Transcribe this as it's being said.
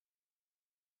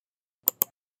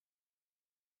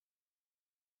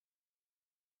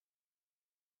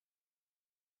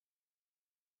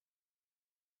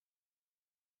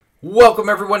Welcome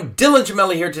everyone, Dylan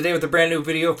Gemelli here today with a brand new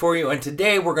video for you, and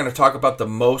today we're going to talk about the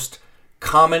most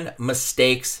common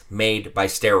mistakes made by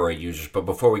steroid users. But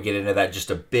before we get into that,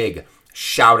 just a big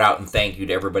shout out and thank you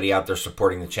to everybody out there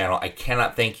supporting the channel. I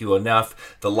cannot thank you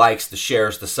enough. The likes, the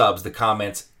shares, the subs, the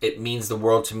comments, it means the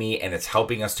world to me and it's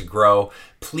helping us to grow.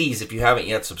 Please, if you haven't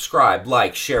yet, subscribe,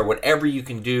 like, share, whatever you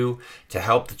can do to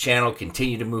help the channel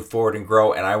continue to move forward and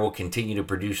grow, and I will continue to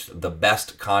produce the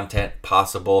best content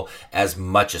possible as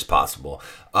much as possible.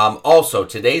 Also,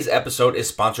 today's episode is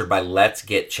sponsored by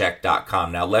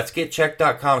Let'sGetChecked.com. Now,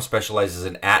 Let'sGetChecked.com specializes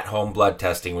in at-home blood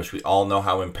testing, which we all know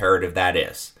how imperative that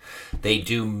is. They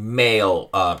do male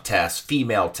tests,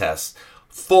 female tests,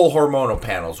 full hormonal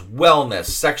panels, wellness,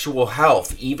 sexual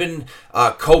health, even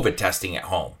COVID testing at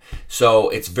home. So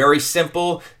it's very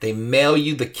simple. They mail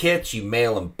you the kits, you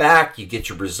mail them back, you get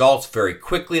your results very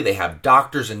quickly. They have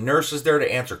doctors and nurses there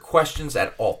to answer questions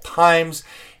at all times.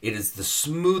 It is the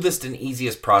smoothest and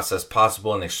easiest process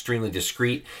possible and extremely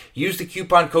discreet. Use the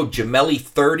coupon code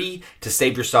Gemelli30 to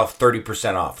save yourself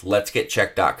 30% off.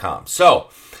 Let'sGetChecked.com. So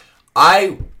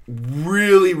I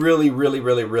really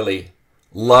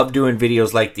love doing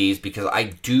videos like these because I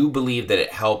do believe that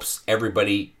it helps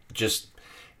everybody just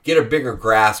get a bigger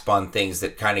grasp on things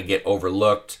that kind of get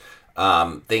overlooked,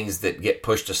 things that get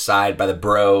pushed aside by the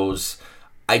bros.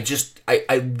 I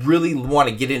really want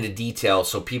to get into detail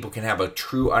so people can have a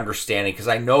true understanding, because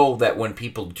I know that when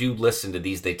people do listen to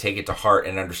these, they take it to heart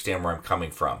and understand where I'm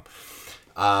coming from.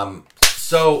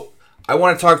 So I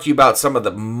want to talk to you about some of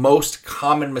the most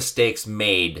common mistakes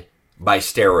made by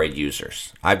steroid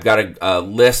users. I've got a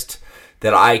list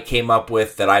that I came up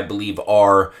with that I believe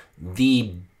are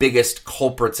the biggest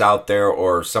culprits out there,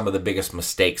 or some of the biggest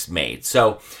mistakes made.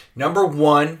 So number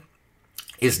one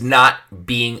is not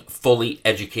being fully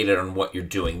educated on what you're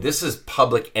doing. This is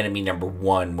public enemy number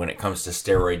one when it comes to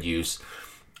steroid use.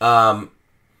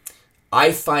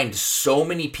 I find so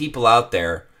many people out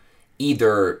there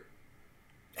either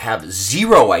have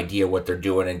zero idea what they're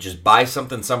doing and just buy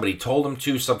something somebody told them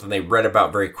to, something they read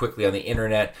about very quickly on the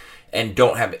internet, and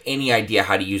don't have any idea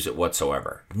how to use it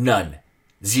whatsoever. None.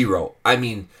 Zero. I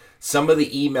mean, some of the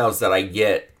emails that I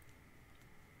get,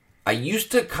 I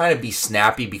used to kind of be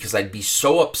snappy because I'd be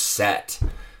so upset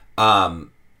at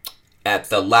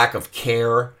the lack of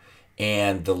care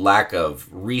and the lack of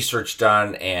research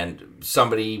done, and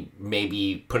somebody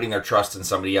maybe putting their trust in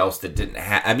somebody else that didn't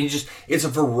have. I mean, just it's a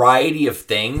variety of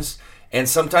things, and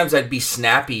sometimes I'd be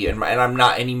snappy, and I'm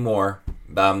not anymore.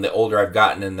 The older I've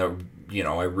gotten, and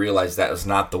I realized that was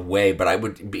not the way. But I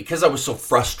would, because I was so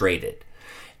frustrated,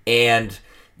 and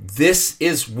this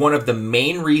is one of the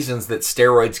main reasons that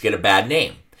steroids get a bad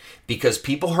name, because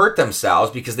people hurt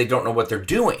themselves because they don't know what they're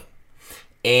doing.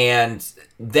 And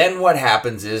then what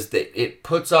happens is that it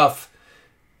puts off,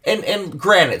 and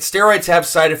granted, steroids have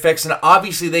side effects, and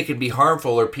obviously they can be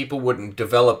harmful, or people wouldn't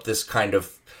develop this kind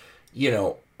of,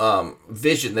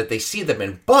 vision that they see them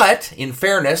in. But in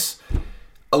fairness,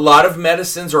 a lot of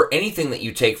medicines, or anything that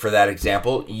you take for that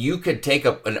example, you could take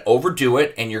and overdo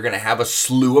it, and you're going to have a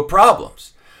slew of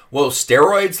problems. Well,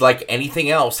 steroids, like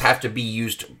anything else, have to be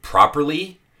used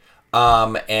properly,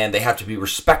 and they have to be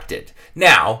respected.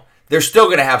 Now, they're still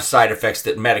going to have side effects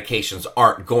that medications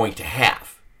aren't going to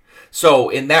have. So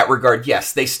in that regard,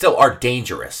 yes, they still are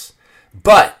dangerous.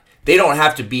 But they don't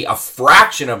have to be a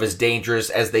fraction of as dangerous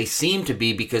as they seem to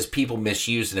be, because people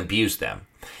misuse and abuse them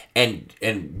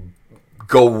and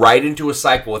go right into a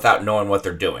cycle without knowing what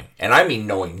they're doing. And I mean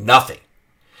knowing nothing.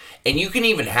 And you can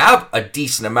even have a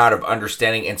decent amount of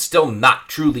understanding and still not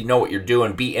truly know what you're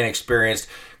doing, be inexperienced,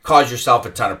 cause yourself a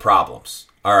ton of problems.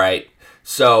 All right?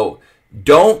 So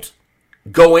don't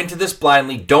go into this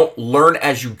blindly. Don't learn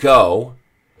as you go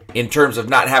in terms of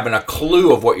not having a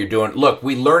clue of what you're doing. Look,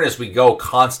 we learn as we go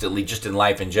constantly, just in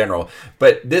life in general.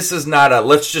 But this is not a,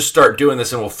 let's just start doing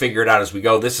this and we'll figure it out as we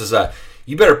go. This is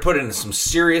you better put in some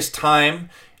serious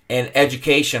time and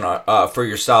education for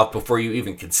yourself before you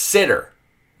even consider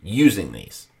using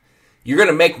these. You're going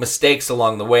to make mistakes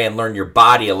along the way and learn your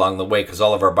body along the way, because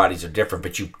all of our bodies are different.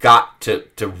 But you've got to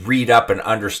read up and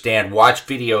understand, watch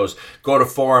videos, go to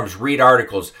forums, read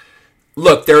articles.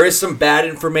 Look, there is some bad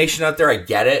information out there. I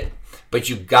get it. But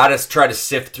you've got to try to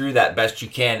sift through that best you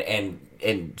can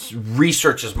and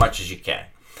research as much as you can.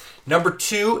 Number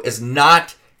two is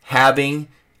not having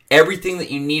everything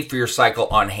that you need for your cycle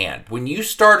on hand. When you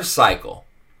start a cycle,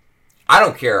 I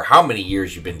don't care how many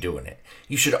years you've been doing it,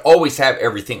 you should always have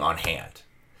everything on hand.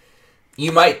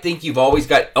 You might think you've always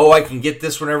got, I can get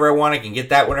this whenever I want, I can get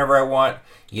that whenever I want.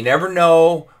 You never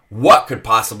know what could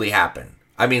possibly happen.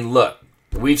 I mean, look,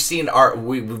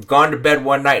 We've gone to bed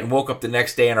one night and woke up the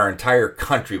next day and our entire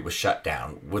country was shut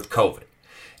down with COVID.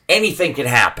 Anything can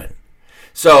happen.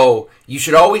 So you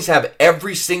should always have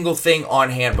every single thing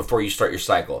on hand before you start your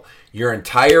cycle. Your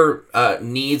entire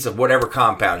needs of whatever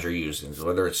compounds you're using,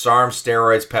 whether it's SARM,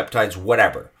 steroids, peptides,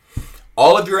 whatever.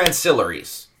 All of your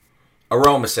ancillaries,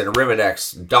 Aromasin,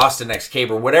 Arimidex, Dostanex,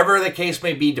 Caber, whatever the case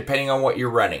may be, depending on what you're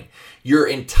running. Your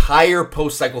entire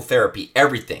post-cycle therapy,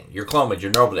 everything, your Clomid,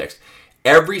 your Nolvadex,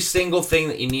 every single thing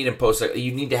that you need in post-cycle,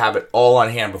 you need to have it all on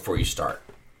hand before you start.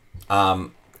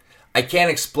 I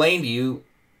can't explain to you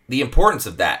the importance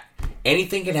of that.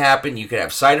 Anything can happen. You can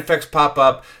have side effects pop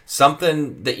up,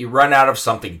 something that you run out of,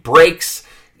 something breaks.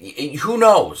 Who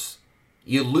knows?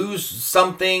 You lose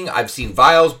something. I've seen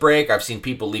vials break. I've seen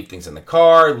people leave things in the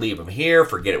car, leave them here,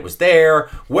 forget it was there,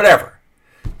 whatever.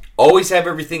 Always have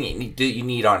everything you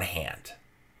need on hand,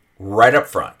 right up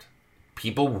front.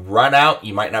 People run out.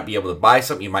 You might not be able to buy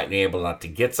something. You might be able not to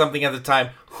get something at the time.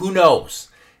 Who knows?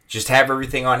 Just have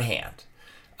everything on hand.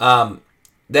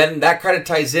 Then that kind of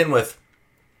ties in with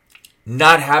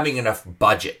not having enough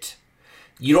budget.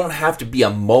 You don't have to be a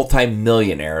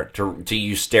multi-millionaire to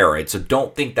use steroids, so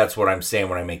don't think that's what I'm saying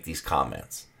when I make these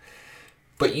comments.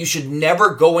 But you should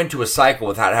never go into a cycle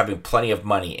without having plenty of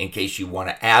money in case you want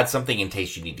to add something, in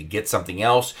case you need to get something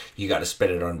else. You got to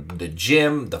spend it on the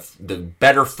gym, the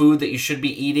better food that you should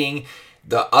be eating,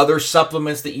 the other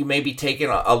supplements that you may be taking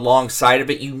alongside of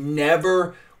it. You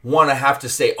never want to have to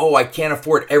say, oh, I can't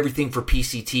afford everything for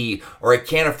PCT, or I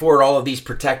can't afford all of these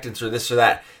protectants or this or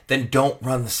that. Then don't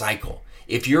run the cycle.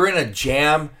 If you're in a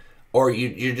jam or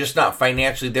you're just not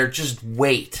financially there, just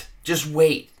wait. Just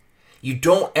wait. You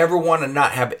don't ever want to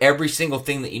not have every single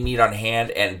thing that you need on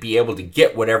hand and be able to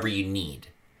get whatever you need.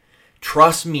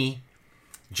 Trust me,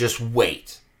 just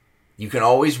wait. You can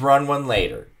always run one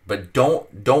later, but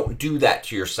don't do that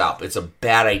to yourself. It's a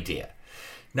bad idea.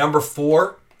 Number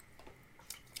 4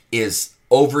 is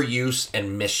overuse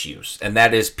and misuse, and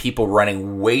that is people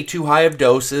running way too high of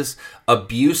doses,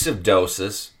 abusive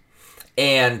doses,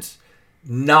 and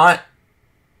not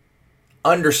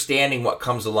understanding what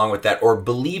comes along with that, or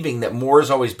believing that more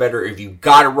is always better if you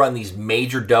got to run these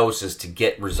major doses to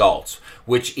get results,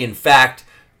 which in fact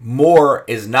more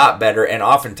is not better and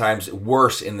oftentimes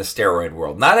worse in the steroid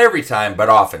world. Not every time, but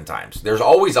oftentimes. There's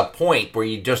always a point where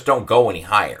you just don't go any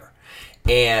higher.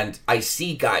 And I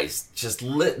see guys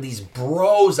these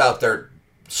bros out there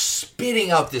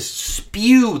spitting out this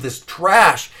spew, this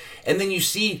trash, and then you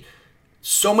see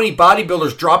so many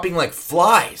bodybuilders dropping like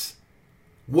flies.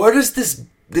 Where does this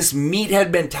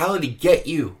meathead mentality get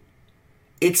you?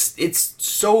 It's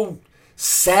so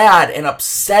sad and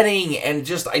upsetting, and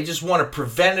I just want to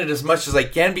prevent it as much as I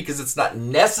can because it's not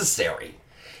necessary.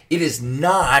 It is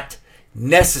not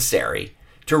necessary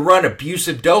to run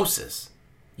abusive doses.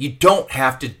 You don't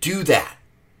have to do that.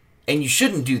 And you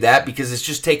shouldn't do that because it's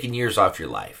just taking years off your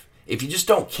life. If you just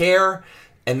don't care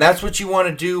and that's what you want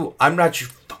to do, I'm not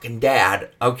your fucking dad,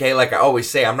 okay? Like I always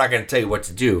say, I'm not going to tell you what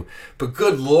to do. But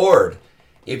good Lord,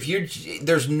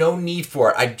 there's no need for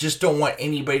it. I just don't want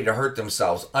anybody to hurt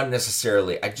themselves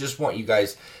unnecessarily. I just want you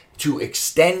guys to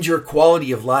extend your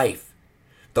quality of life.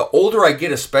 The older I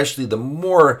get especially, the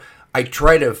more I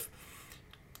try to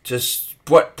just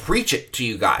preach it to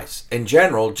you guys in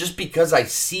general, just because I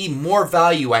see more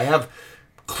value. I have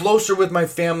closer with my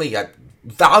family. I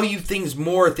value things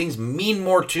more. Things mean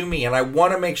more to me. And I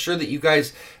want to make sure that you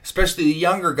guys, especially the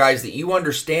younger guys, that you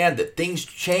understand that things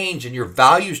change and your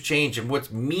values change and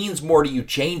what means more to you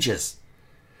changes.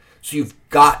 So you've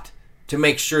got to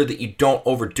make sure that you don't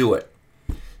overdo it.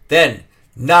 Then,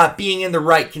 not being in the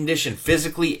right condition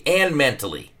physically and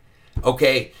mentally.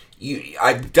 Okay?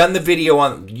 I've done the video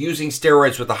on using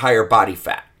steroids with a higher body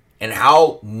fat and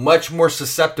how much more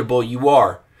susceptible you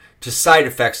are to side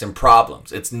effects and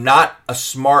problems. It's not a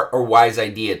smart or wise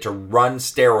idea to run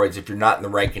steroids if you're not in the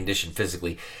right condition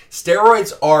physically.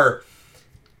 Steroids are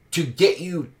to get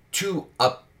you to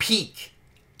a peak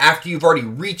after you've already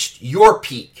reached your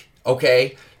peak,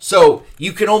 okay? So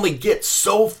you can only get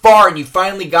so far, and you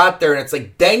finally got there, and it's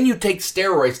like then you take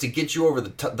steroids to get you over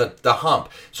the hump.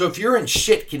 So if you're in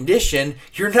shit condition,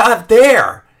 you're not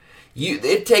there.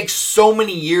 It takes so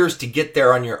many years to get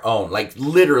there on your own, like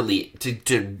literally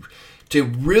to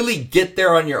really get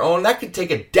there on your own. That could take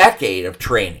a decade of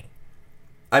training.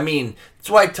 I mean,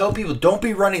 that's why I tell people don't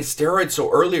be running steroids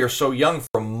so early or so young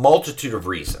for a multitude of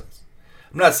reasons.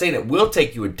 I'm not saying it will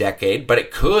take you a decade, but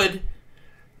it could.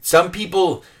 Some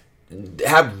people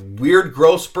have weird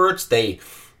growth spurts.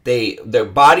 Their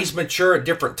bodies mature at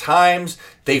different times.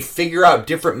 They figure out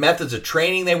different methods of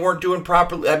training they weren't doing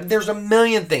properly. I mean, there's a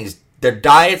million things. Their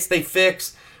diets they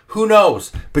fix. Who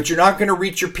knows? But you're not going to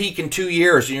reach your peak in 2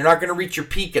 years, and you're not going to reach your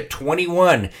peak at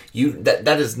 21.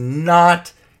 That is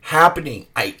not happening.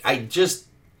 I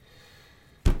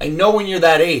know when you're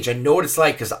that age. I know what it's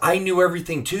like because I knew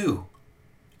everything too.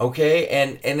 Okay,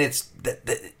 and it's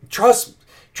trust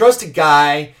a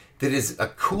guy that is a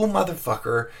cool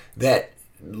motherfucker. That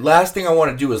last thing I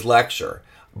want to do is lecture.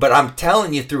 But I'm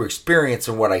telling you through experience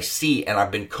and what I see, and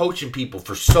I've been coaching people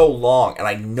for so long, and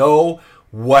I know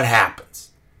what happens.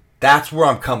 That's where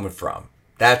I'm coming from.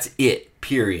 That's it,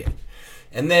 period.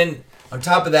 And then on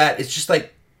top of that, it's just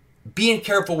like being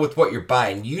careful with what you're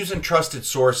buying, using trusted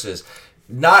sources,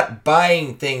 not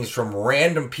buying things from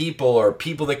random people or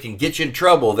people that can get you in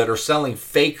trouble that are selling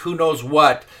fake who knows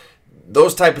what,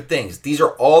 those type of things. These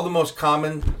are all the most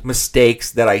common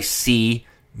mistakes that I see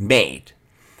made.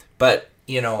 But,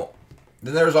 then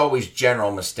there's always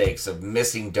general mistakes of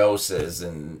missing doses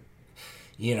and,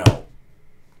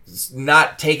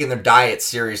 not taking their diet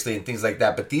seriously and things like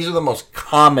that. But these are the most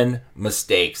common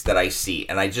mistakes that I see.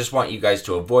 And I just want you guys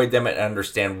to avoid them and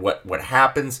understand what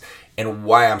happens and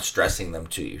why I'm stressing them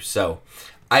to you. So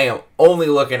I am only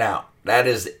looking out. That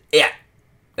is it.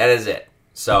 That is it.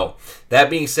 So that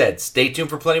being said, stay tuned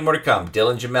for plenty more to come.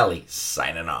 Dylan Gemelli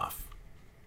signing off.